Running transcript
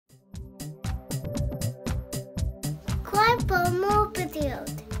for more videos.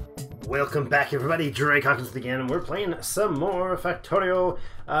 Welcome back, everybody. Drake Hawkins again, and we're playing some more Factorio.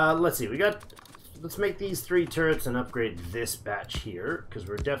 Let's see, let's make these 3 turrets and upgrade this batch here, because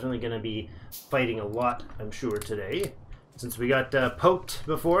we're definitely going to be fighting a lot, I'm sure, today. Since we got poked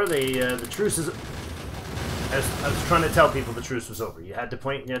before, the truce is... I was trying to tell people the truce was over. You had to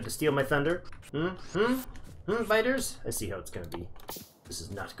point, you had to steal my thunder. Fighters? I see how it's going to be. This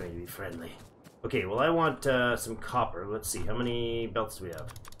is not going to be friendly. Okay, well I want some copper. Let's see, how many belts do we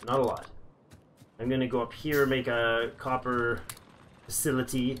have? Not a lot. I'm going to go up here, make a copper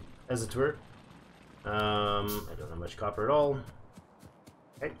facility, as it were. I don't have much copper at all.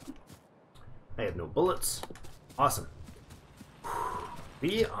 Okay. I have no bullets. Awesome.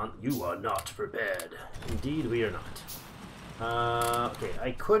 You are not prepared. Indeed, we are not. Okay,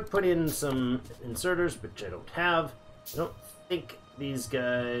 I could put in some inserters, which I don't have. I don't think these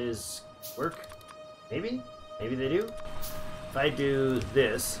guys work. Maybe? Maybe they do? If I do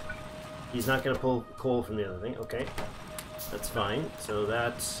this, he's not going to pull coal from the other thing. Okay, that's fine. So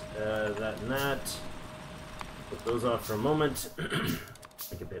that's that and that. Put those off for a moment.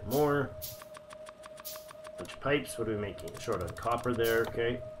 Make a bit more. Bunch of pipes. What are we making? Short on copper there.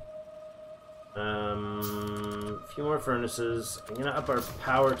 Okay. A few more furnaces. I'm gonna up our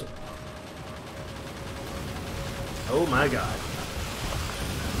power to... Oh my god.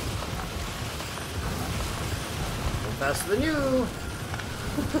 I'm faster than you!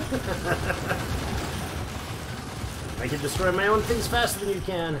 I can destroy my own things faster than you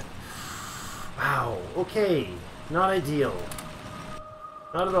can. Wow. Okay. Not ideal.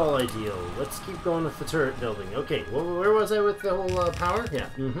 Not at all ideal. Let's keep going with the turret building. Okay, well, where was I with the whole power? Yeah,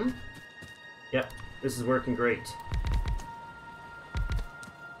 Yep, this is working great.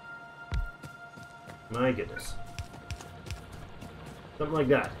 My goodness. Something like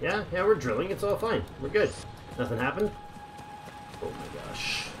that. Yeah, we're drilling. It's all fine. We're good. Nothing happened? Oh my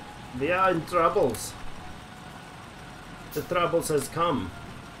gosh. We are in troubles. The troubles has come.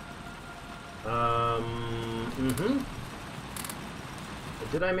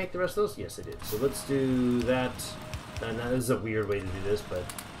 Did I make the rest of those? Yes, I did. So let's do that. And that is a weird way to do this, but...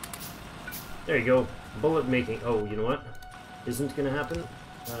 There you go. Bullet making... Oh, you know what? Isn't going to happen.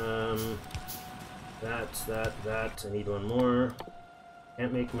 That. I need one more.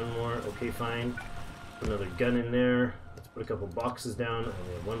 Can't make one more. Okay, fine. Put another gun in there. Let's put a couple boxes down. I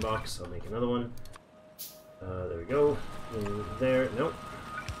only have one box. I'll make another one. There we go. In there. Nope.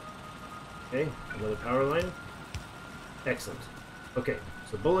 Okay, another power line. Excellent. Okay,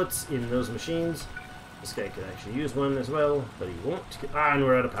 so bullets in those machines. This guy could actually use one as well, but he won't. Ah, and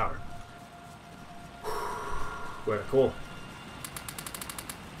we're out of power. We're out of coal.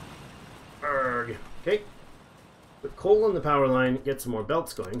 Arrgh. Okay. Put coal in the power line, get some more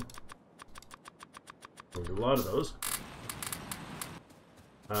belts going. Need a lot of those.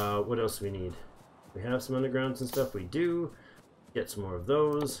 What else do we need? We have some undergrounds and stuff. We do. Get some more of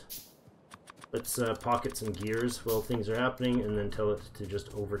those. Let's pocket some gears while things are happening, and then tell it to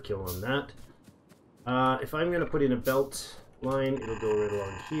just overkill on that. If I'm going to put in a belt line, it'll go right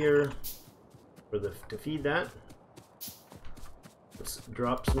along here to feed that. Let's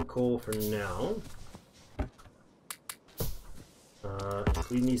drop some coal for now.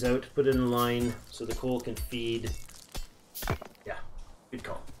 Clean these out, put it in a line so the coal can feed. Yeah, good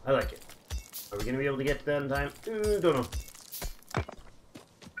call. I like it. Are we going to be able to get to that in time? Don't know.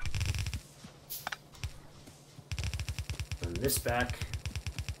 This back.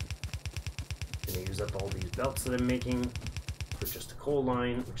 Gonna use up all these belts that I'm making for just a coal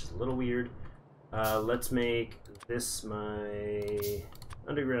line, which is a little weird. Let's make this my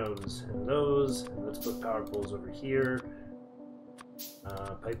undergrounds and those. And let's put power poles over here.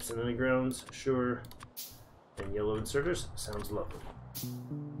 Pipes and undergrounds, sure. And yellow inserters, sounds lovely.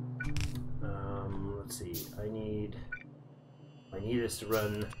 Let's see. I need us to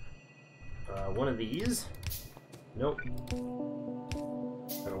run one of these. Nope.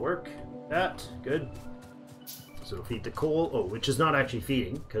 That'll work. That. Good. So it'll feed the coal. Oh, which is not actually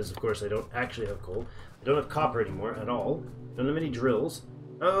feeding, because of course I don't actually have coal. I don't have copper anymore at all. Don't have any drills.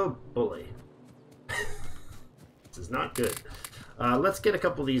 Oh, bully. This is not good. Let's get a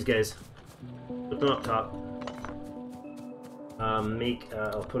couple of these guys. Put them up top.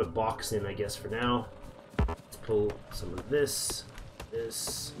 I'll put a box in, I guess, for now. Let's pull some of this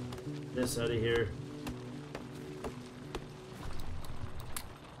out of here.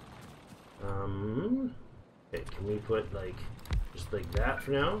 Okay, can we put just like that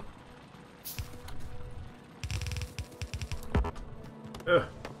for now? Ugh,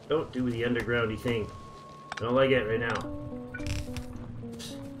 don't do the undergroundy thing. I don't like it right now.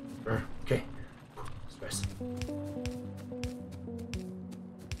 Okay. Stress.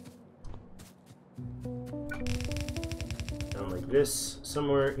 this.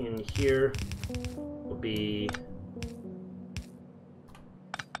 Somewhere in here will be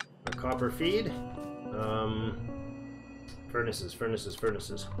our copper feed. Furnaces.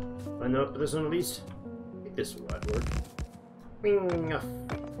 Line up this one at least. I think this will work. Wing off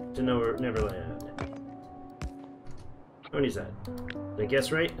to Neverland. How many is that? Did I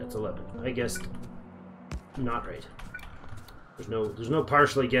guess right? That's 11. I guessed not right. There's no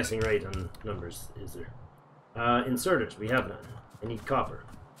partially guessing right on numbers, is there? Inserters, we have none. I need copper.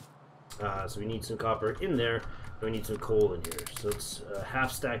 So we need some copper in there, and we need some coal in here. So let's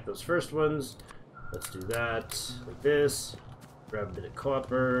half stack those first ones. Let's do that, like this. Grab a bit of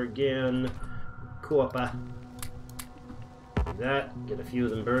copper again. Copper. Do that, get a few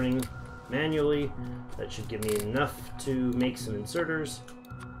of them burning manually. That should give me enough to make some inserters.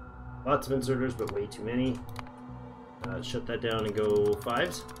 Lots of inserters, but way too many. Shut that down and go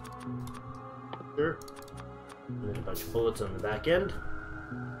 5s. Sure. And then a bunch of bullets on the back end.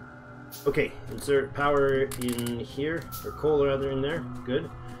 Okay, insert power in here, or coal rather in there. Good.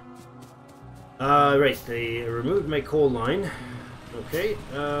 Right, they removed my coal line. Okay,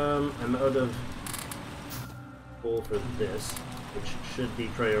 I'm out of coal for this, which should be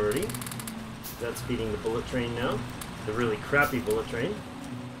priority. That's feeding the bullet train now. The really crappy bullet train.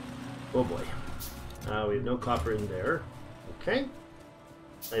 Oh boy. We have no copper in there. Okay.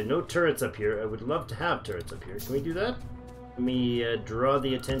 I have no turrets up here. I would love to have turrets up here. Can we do that? Let me draw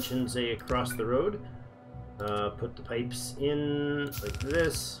the attention, say, across the road. Put the pipes in like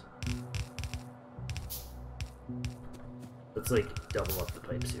this. Let's like double up the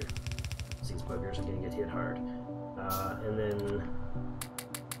pipes here. These buggers are going to get hit hard. And then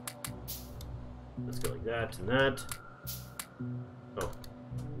let's go like that and that. Oh.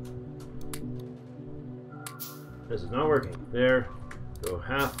 This is not working. There. Go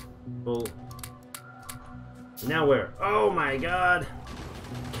half full. Now where? Oh my god!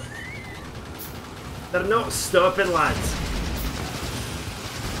 They're not stopping, lads.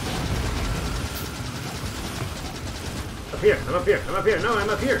 Up here. I'm up here. I'm up here. No, I'm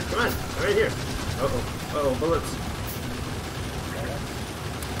up here. Come on. I'm right here. Uh-oh. Uh-oh. Bullets.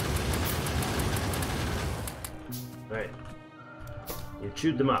 Alright. You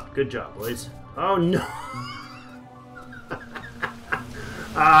chewed them up. Good job, boys. Oh no!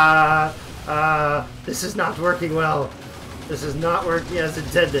 This is not working well. This is not working as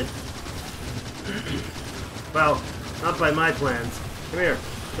intended. Well, not by my plans. Come here.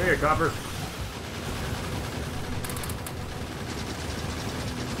 Come here, Copper.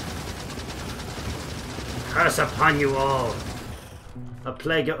 Curse upon you all. A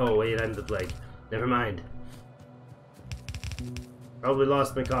plague. Oh, wait, I'm the plague. Never mind. Probably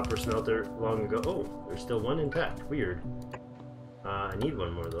lost my copper smelter long ago. Oh, there's still one intact. Weird. I need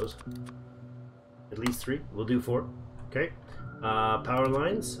one more of those. At least 3. We'll do 4. Okay. Power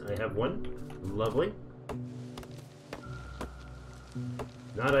lines. I have 1. Lovely.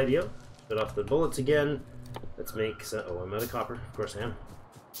 Not ideal. Shut off the bullets again. Let's make some... Oh, I'm out of copper. Of course I am.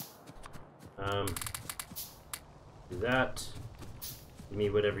 Do that. Give me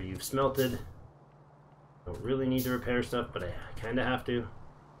whatever you've smelted. Don't really need to repair stuff, but I kind of have to.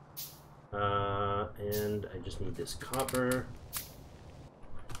 And I just need this copper.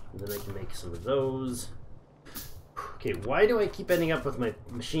 And then I can make some of those. Okay, why do I keep ending up with my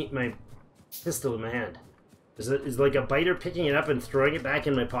pistol in my hand? Is like a biter picking it up and throwing it back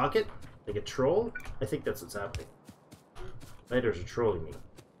in my pocket? Like a troll? I think that's what's happening. Biters are trolling me.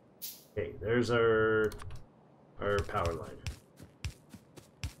 Okay, there's our power line.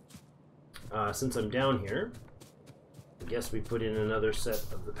 Since I'm down here, I guess we put in another set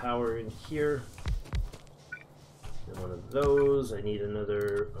of the power in here. And one of those. I need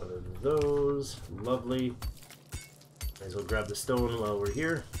another one of those. Lovely. Might as well grab the stone while we're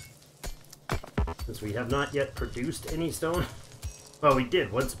here. Since we have not yet produced any stone. Well, we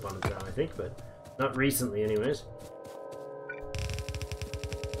did once upon a time, I think, but not recently anyways.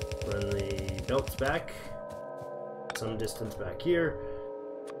 Run the belts back. Some distance back here.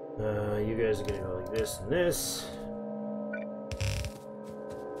 You guys are going to go like this and this.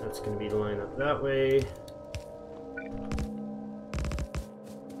 That's going to be the line up that way.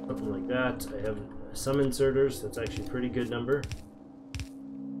 Something like that. I have some inserters. That's actually a pretty good number.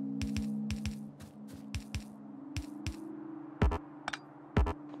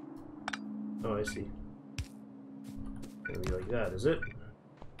 Oh, I see. Gonna be like that, is it?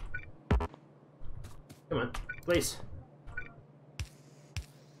 Come on, place.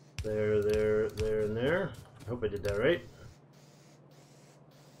 There, there, there, and there. I hope I did that right.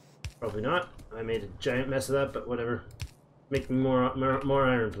 Probably not. I made a giant mess of that, but whatever. Make me more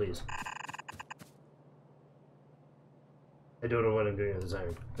iron, please. I don't know what I'm doing with this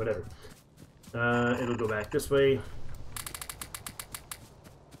iron. Whatever. It'll go back this way.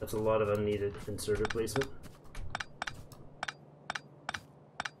 That's a lot of unneeded inserter placement.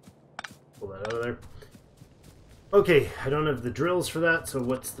 Pull that out of there. Okay, I don't have the drills for that, so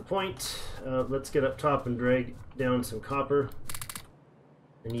what's the point? Let's get up top and drag down some copper.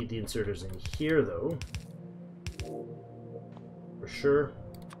 I need the inserters in here, though. For sure.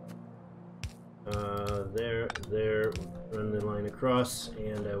 There, run the line across,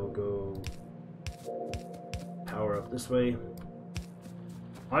 and I will go power up this way.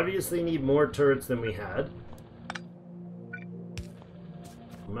 Obviously need more turrets than we had.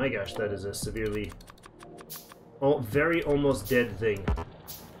 Oh my gosh, that is a severely... Oh, very almost dead thing.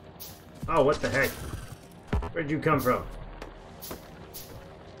 Oh, what the heck? Where'd you come from?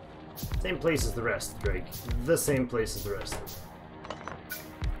 Same place as the rest, Drake. The same place as the rest.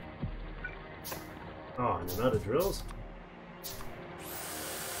 Oh, and I'm out of drills?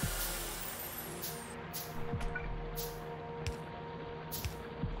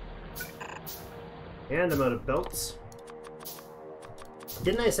 And I'm out of belts.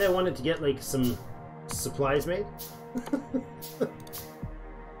 Didn't I say I wanted to get, like, some supplies made?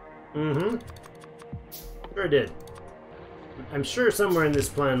 Mm-hmm. Sure did. I'm sure somewhere in this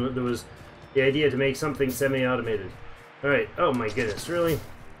plan there was the idea to make something semi-automated. Alright, oh my goodness, really?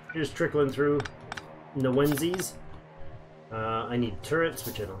 You're just trickling through the onesies. I need turrets,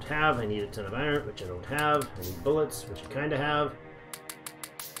 which I don't have. I need a ton of iron, which I don't have. I need bullets, which I kind of have.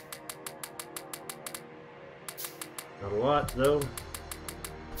 Not a lot, though.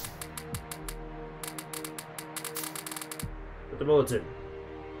 Put the bullets in.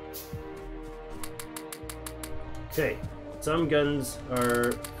 Okay, some guns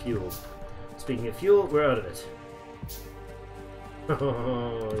are fueled. Speaking of fuel, we're out of it.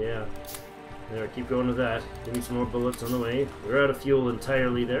 Oh, yeah. There, keep going with that. Give me some more bullets on the way. We're out of fuel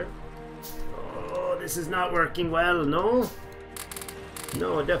entirely there. Oh, this is not working well, no?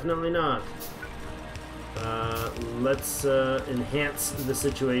 No, definitely not. Let's enhance the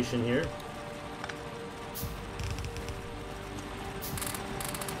situation here.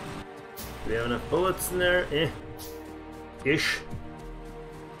 Do we have enough bullets in there? Ish.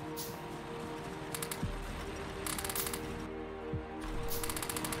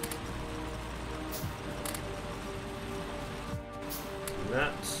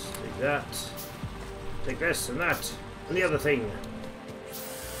 That, take that, take this and that, and the other thing.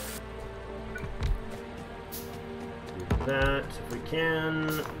 Do that if we can.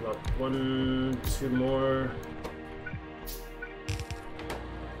 About 1, 2 more.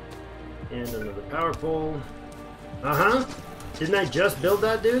 And another power pole. Uh-huh. Didn't I just build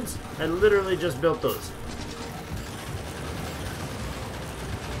that, dudes? I literally just built those.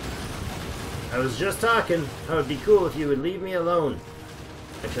 I was just talking. How it would be cool if you would leave me alone.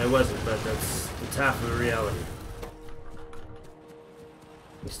 Actually, I wasn't, but that's half of the reality.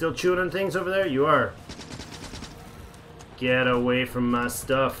 You still chewing on things over there? You are. Get away from my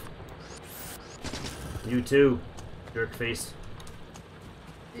stuff. You too, jerk face.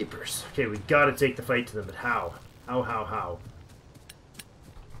 Papers. Okay, we gotta take the fight to them, but how? How?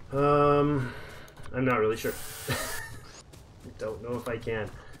 I'm not really sure. I don't know if I can.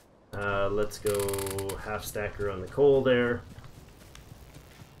 Let's go half stacker on the coal there.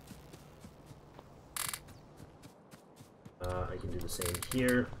 I can do the same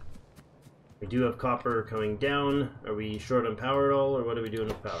here. We do have copper coming down. Are we short on power at all, or what are we doing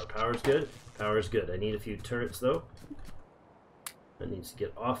with power? Power's good? Power's good. I need a few turrets, though. That needs to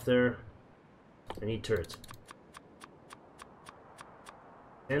get off there. I need turrets.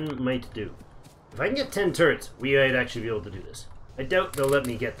 10 might do. If I can get 10 turrets, we might actually be able to do this. I doubt they'll let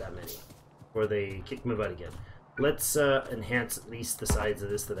me get that many, or they kick my butt again. Let's enhance at least the sides of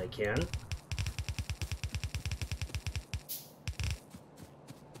this that I can.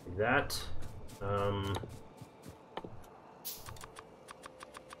 Like that.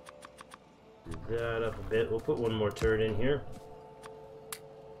 Do that up a bit. We'll put one more turret in here.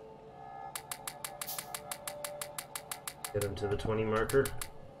 Get him to the 20 marker.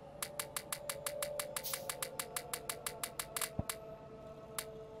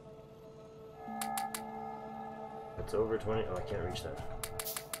 That's over 20. Oh, I can't reach that.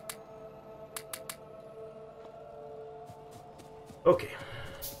 Okay.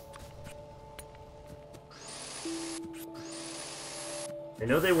 I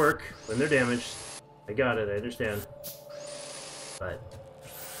know they work when they're damaged. I got it, I understand. But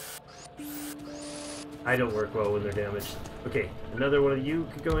I don't work well when they're damaged. Okay, another one of you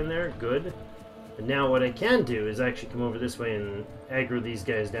could go in there. Good. And now what I can do is actually come over this way and aggro these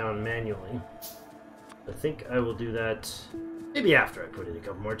guys down manually. I think I will do that Maybe after I put in a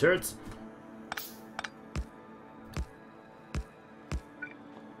couple more turrets.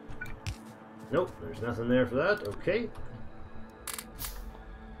 Nope, there's nothing there for that. Okay.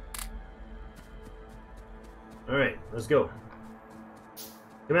 Alright, let's go.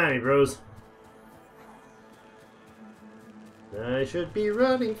 Come at me, bros. I should be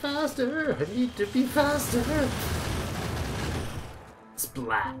running faster. I need to be faster.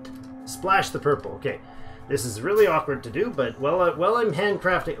 Splat. Splash the purple. Okay. This is really awkward to do, but while I'm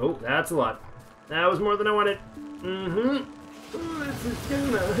handcrafting... Oh, that's a lot. That was more than I wanted. Mm-hmm. Oh, this is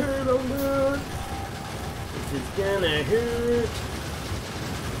gonna hurt a lot. This is gonna hurt.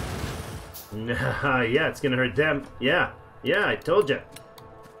 Nah, yeah, it's gonna hurt them. Yeah, I told you.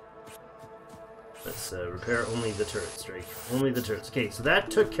 Let's repair only the turrets, Drake. Only the turrets. Okay, so that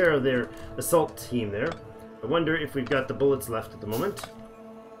took care of their assault team there. I wonder if we've got the bullets left at the moment.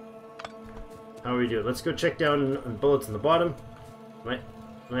 How are we doing? Let's go check down on bullets in the bottom. Am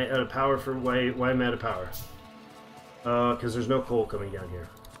I out of power for why am I out of power? Because there's no coal coming down here.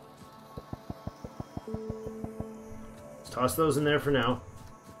 Let's toss those in there for now.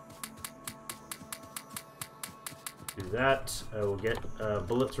 Do that. I will get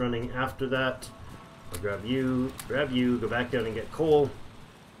bullets running after that. I'll grab you, go back down and get coal.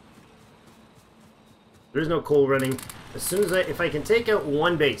 There's no coal running. As soon as if I can take out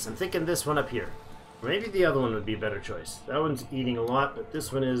one base, I'm thinking this one up here. Maybe the other one would be a better choice. That one's eating a lot, but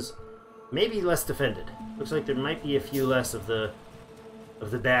this one is maybe less defended. Looks like there might be a few less of the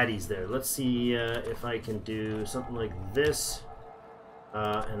baddies there. Let's see if I can do something like this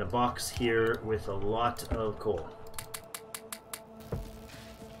and a box here with a lot of coal.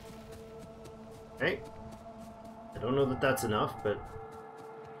 Okay. I don't know that that's enough, but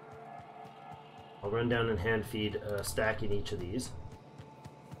I'll run down and hand feed a stack in each of these.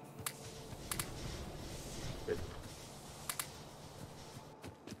 Good.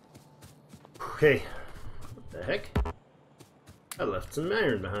 Okay. What the heck? I left some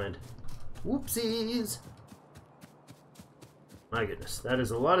iron behind. Whoopsies! My goodness, that is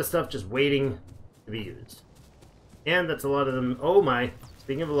a lot of stuff just waiting to be used. And that's a lot of them. Oh my!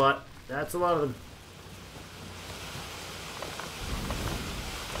 Speaking of a lot, that's a lot of them.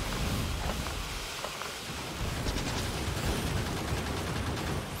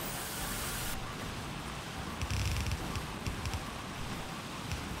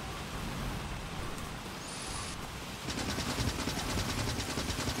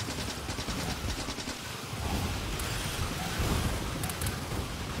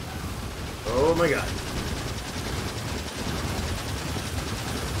 Oh my god.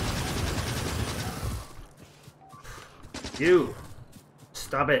 You!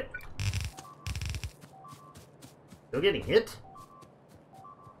 Stop it! Still getting hit?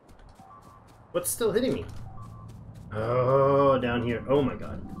 What's still hitting me? Oh, down here. Oh my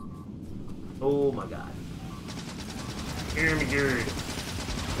god. Oh my god. Hear me, dude.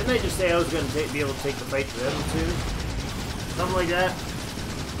 Didn't I just say I was going to be able to take the fight to them too? Something like that?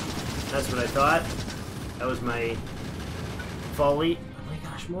 That's what I thought. That was my folly. Oh my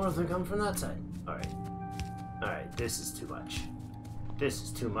gosh, more of them come from that side. Alright. Alright, this is too much. This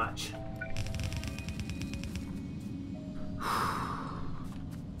is too much.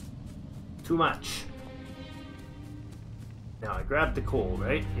 Too much. Now, I grabbed the coal,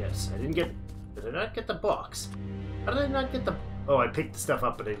 right? Yes, I didn't get... Did I not get the box? How did I not get the... Oh, I picked the stuff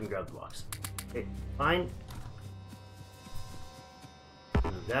up, but I didn't grab the box. Okay, fine.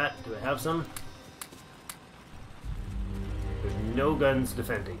 Do that. Do I have some? There's no guns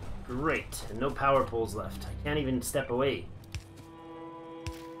defending. Great. And no power poles left. I can't even step away.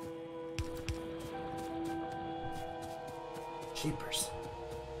 Jeepers.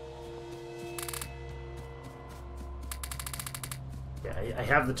 Yeah, I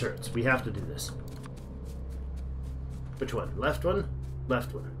have the turrets. We have to do this. Which one? Left one?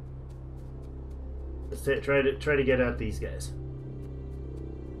 Left one. Let's try to get at these guys.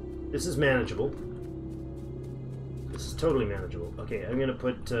 This is manageable. This is totally manageable. Okay, I'm gonna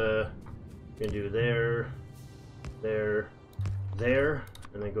put I'm gonna do there,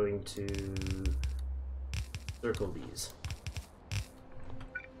 and I'm going to circle these.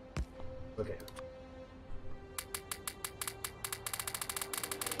 Okay.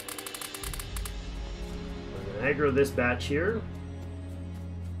 I'm gonna aggro this batch here.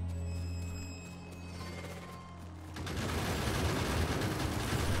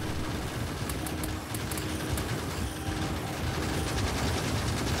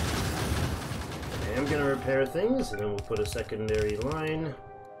 I'm gonna repair things, and then we'll put a secondary line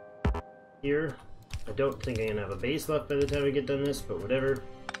here. I don't think I'm gonna have a base left by the time we get done this, but whatever.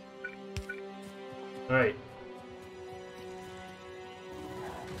 Alright.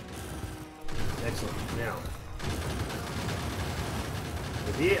 excellent. Now,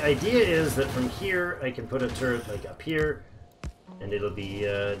 the idea is that from here I can put a turret like up here, and it'll be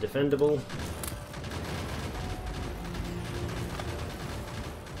defendable.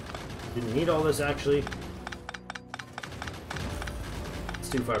 Didn't need all this actually. It's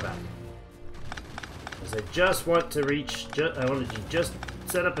too far back. Because I just want to reach. I wanted to just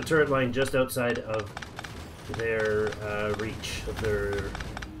set up a turret line just outside of their reach of their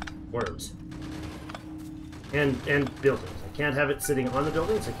worms, and buildings. I can't have it sitting on the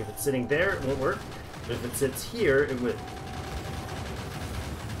buildings. Like if it's sitting there, it won't work. But if it sits here, it will.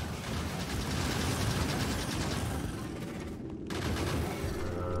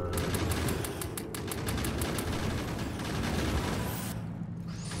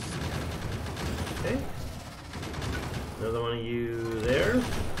 Okay. Another one of you there.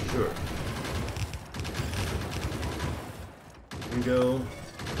 Sure. You go.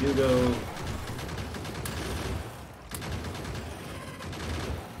 You go.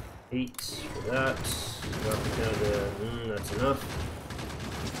 8 for that. Drop it down to. That's enough.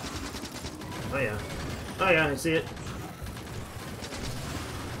 Oh yeah. Oh yeah, I see it.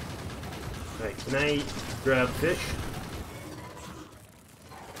 Alright, can I grab fish?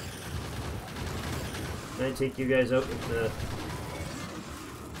 Can I take you guys out with the...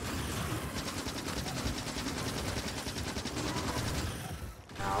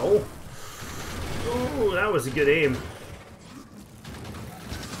 Ow. Oh, that was a good aim.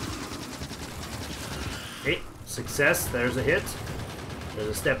 Okay, success. There's a hit. There's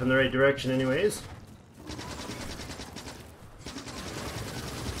a step in the right direction anyways.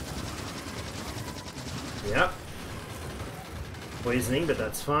 Yep. Poisoning, but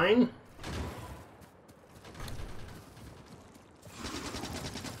that's fine.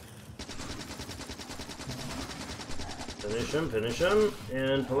 Finish him,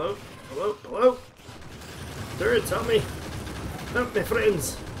 and pull out, pull out, pull out. Turrets, help me. Help me,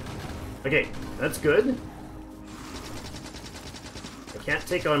 friends. Okay, that's good. I can't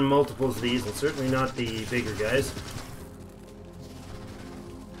take on multiples of these, and certainly not the bigger guys.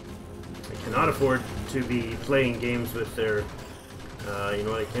 I cannot afford to be playing games with their... you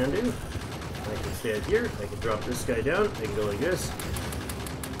know what I can do? I can stay out here, I can drop this guy down, I can go like this.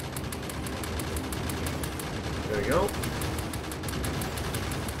 There we go.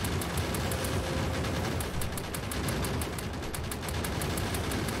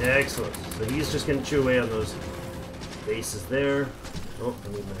 Excellent. So he's just going to chew away on those bases there. Oh, I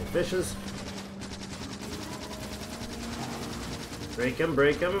need my fishes. Break him,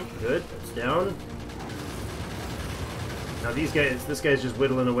 break him. Good, that's down. Now these guys, this guy's just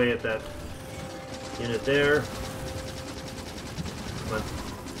whittling away at that unit there. Come on.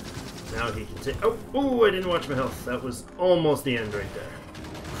 Now he can take... Oh, oh, I didn't watch my health. That was almost the end right there.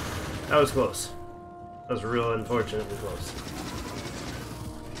 That was close. That was real unfortunately close.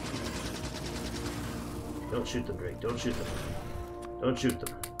 Don't shoot them, Drake. Don't shoot them. Don't shoot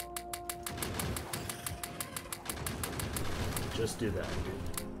them. Just do that.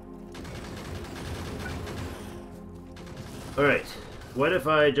 Alright. What if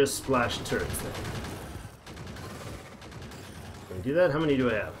I just splash turrets then? Can I do that? How many do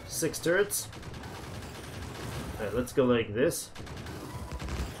I have? 6 turrets? Alright, let's go like this.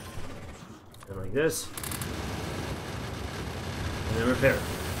 And like this. And then repair.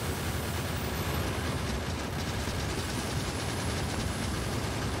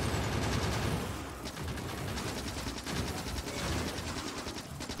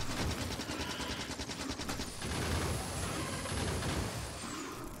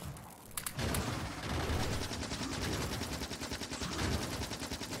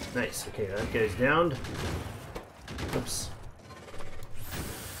 Nice. Okay, that guy's downed. Oops.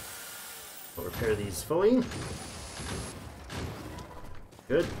 I'll repair these fully.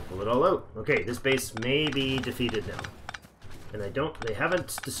 Good. Pull it all out. Okay, this base may be defeated now. And they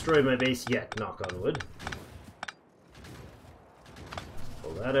haven't destroyed my base yet, knock on wood.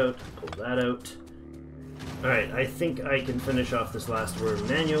 Pull that out, pull that out. Alright, I think I can finish off this last worm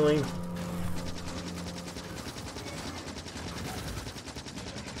manually.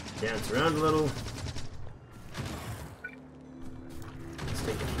 Dance around a little. Let's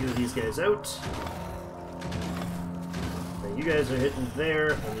take a few of these guys out. Now you guys are hitting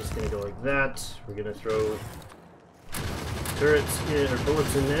there. I'm just going to go like that. We're going to throw turrets in, or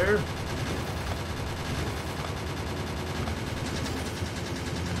bullets in there.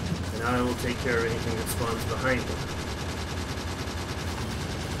 And I will take care of anything that spawns behind them.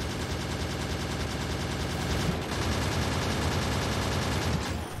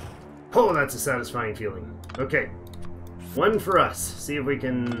 Oh, that's a satisfying feeling. Okay. One for us. See if we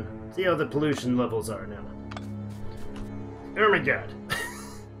can See how the pollution levels are now. Oh my god.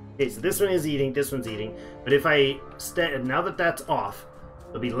 Okay, so this one is eating, this one's eating. But if I now that that's off,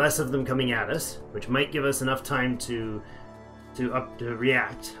 there'll be less of them coming at us, which might give us enough time to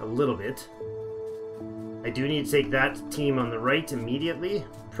react a little bit. I do need to take that team on the right immediately,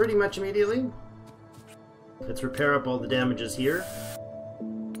 pretty much immediately. Let's repair up all the damages here.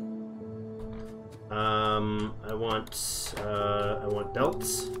 I want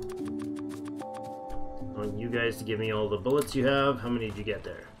belts. I want you guys to give me all the bullets you have. How many did you get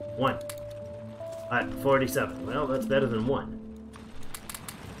there? 1. At 47. Well, that's better than 1.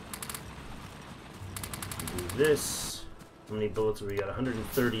 Do this. How many bullets have we got?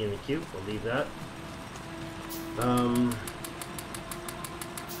 130 in the queue. We'll leave that. There's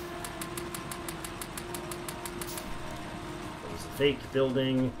a fake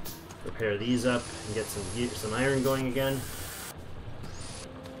building. Repair these up and get some iron going again.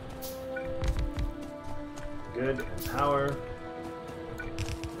 Good. And power.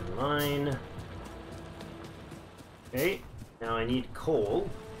 And line. Okay. Now I need coal.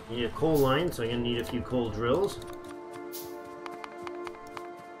 I need a coal line, so I'm going to need a few coal drills.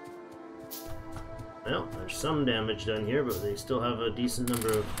 Well, there's some damage done here, but they still have a decent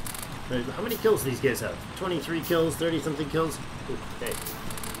number of... How many kills do these guys have? 23 kills, 30-something kills? Ooh, okay.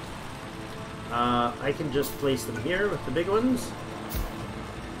 I can just place them here with the big ones.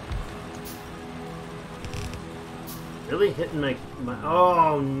 Really? Hitting my...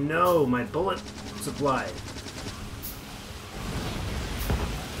 Oh no! My bullet supply.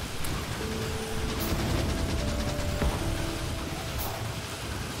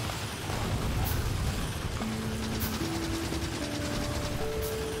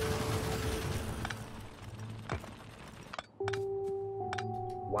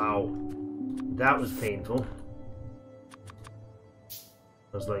 Wow. That was painful.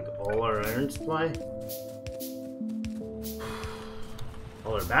 That was like all our iron supply.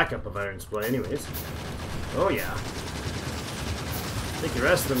 All our backup of iron supply anyways. Oh yeah. I think the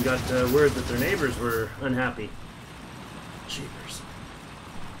rest of them got word that their neighbors were unhappy. Cheapers.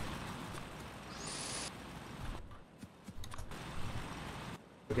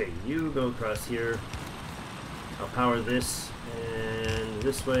 Okay, you go across here. I'll power this and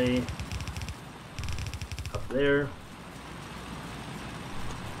this way. Up there.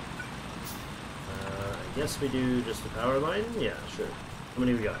 I guess we do just a power line? Yeah, sure. How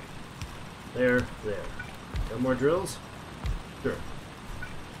many we got? There, there. Got more drills? Sure.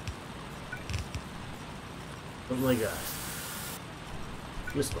 Something like that.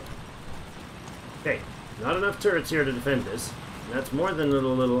 This one. Okay, not enough turrets here to defend this. That's more than a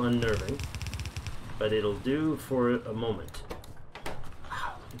little unnerving. But it'll do for a moment.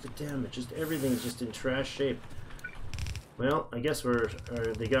 Wow, look at the damage. Just everything's just in trash shape. Well, I guess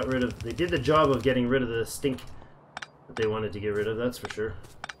they got rid of... They did the job of getting rid of the stink that they wanted to get rid of, that's for sure.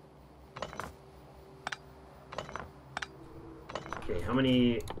 Okay, how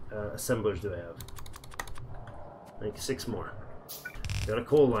many assemblers do I have? Like 6 more. Got a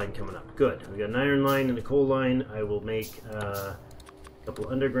coal line coming up. Good. We got an iron line and a coal line. I will make a couple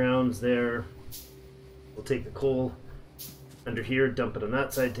undergrounds there. We'll take the coal under here, dump it on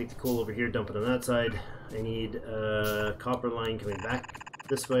that side, take the coal over here, dump it on that side. I need a copper line coming back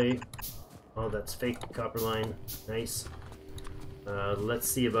this way. Oh, that's fake copper line. Nice. Let's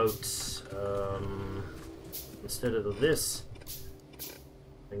see about, instead of this,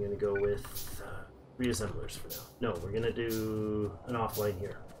 I'm going to go with reassemblers for now. No, we're going to do an offline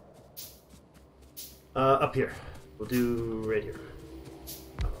here. Up here. We'll do right here.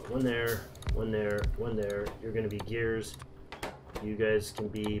 One there, one there, one there. You're going to be gears. You guys can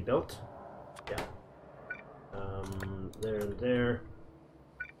be belt. Yeah. There and there.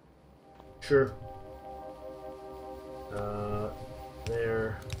 Sure.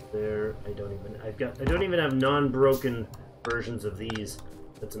 There, there. I don't even have non-broken versions of these.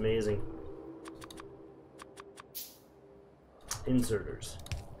 That's amazing. Inserters.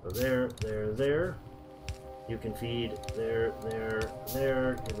 So there, there, there. You can feed there, there,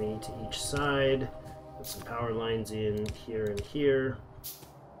 there. Give me to each side. Put some power lines in here and here.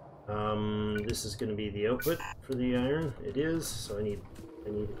 This is going to be the output for the iron. It is. So I need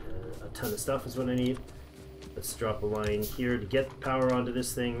a ton of stuff is what I need. Let's drop a line here to get power onto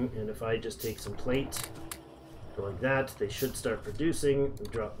this thing. And if I just take some plate, go like that, they should start producing. We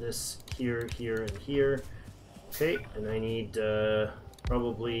drop this here, here, and here. Okay, and I need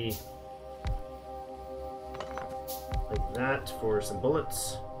probably like that for some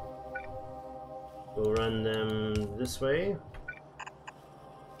bullets. We'll run them this way.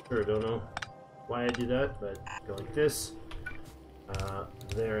 Sure, don't know why I do that, but go like this.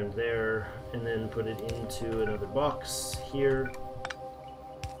 there and there, and then put it into another box here,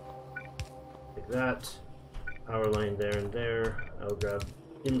 like that. Power line there and there. I'll grab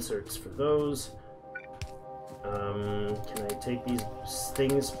inserts for those. Can I take these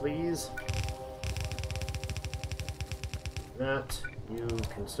things, please? That. You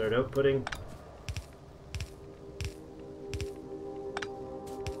can start outputting.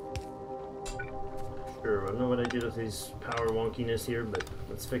 Sure, I don't know what I did with these power wonkiness here, but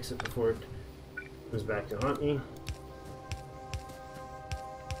let's fix it before it comes back to haunt me.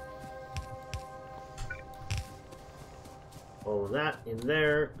 All of that in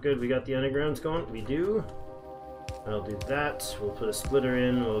there. Good, we got the undergrounds going. We do. I'll do that. We'll put a splitter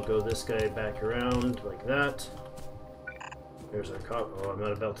in. We'll go this guy back around like that. There's our cop. Oh, I'm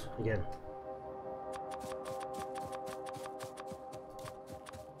out of belt again.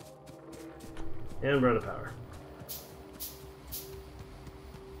 And we're out of power.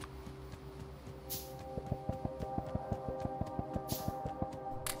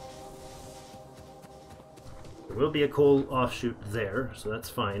 There will be a coal offshoot there, so that's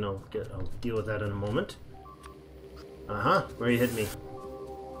fine. I'll deal with that in a moment. Where you hit me?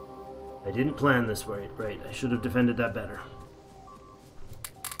 I didn't plan this right. I should have defended that better.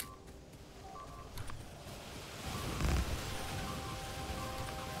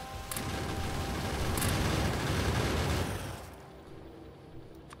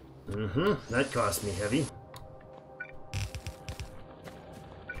 That cost me heavy.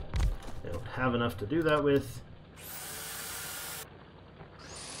 I don't have enough to do that with.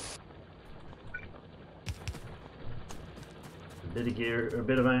 A bit of gear, or a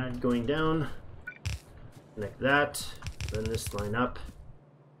bit of iron going down. Connect that. Then this line up.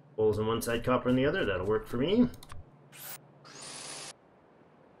 Holes on one side, copper on the other. That'll work for me.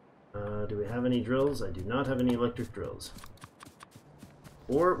 Do we have any drills? I do not have any electric drills.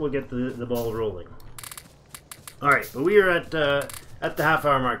 Or we'll get the ball rolling. Alright, but we are at the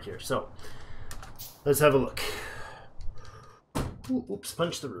half-hour mark here, so let's have a look. Ooh, oops,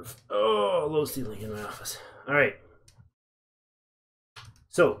 punch the roof. Oh, low ceiling in my office. Alright.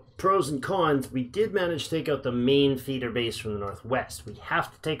 So, pros and cons. We did manage to take out the main feeder base from the northwest. We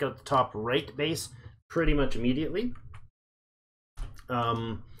have to take out the top right base pretty much immediately.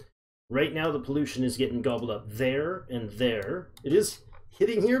 Right now the pollution is getting gobbled up there and there. It is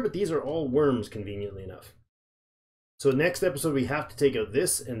hitting here, but these are all worms, conveniently enough. So next episode we have to take out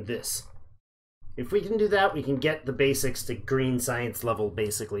this and this. If we can do that, we can get the basics to green science level,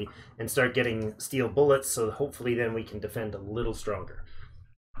 basically, and start getting steel bullets, so hopefully then we can defend a little stronger.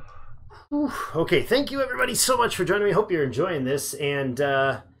 Whew. Okay, thank you everybody so much for joining me. Hope you're enjoying this, and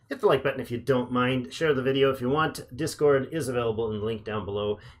hit the like button if you don't mind. Share the video if you want. Discord is available in the link down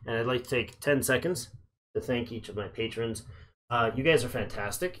below, and I'd like to take 10 seconds to thank each of my patrons. You guys are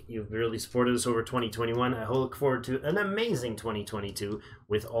fantastic. You've really supported us over 2021. I look forward to an amazing 2022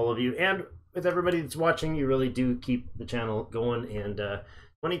 with all of you and with everybody that's watching. You really do keep the channel going, and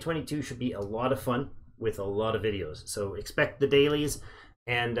 2022 should be a lot of fun with a lot of videos. So expect the dailies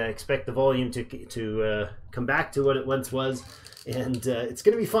and expect the volume to come back to what it once was, and it's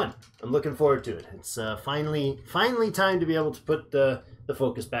going to be fun. I'm looking forward to it. It's finally time to be able to put the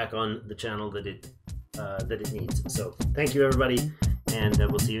focus back on the channel that it needs. So thank you everybody, and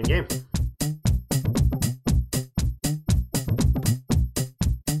we'll see you in game.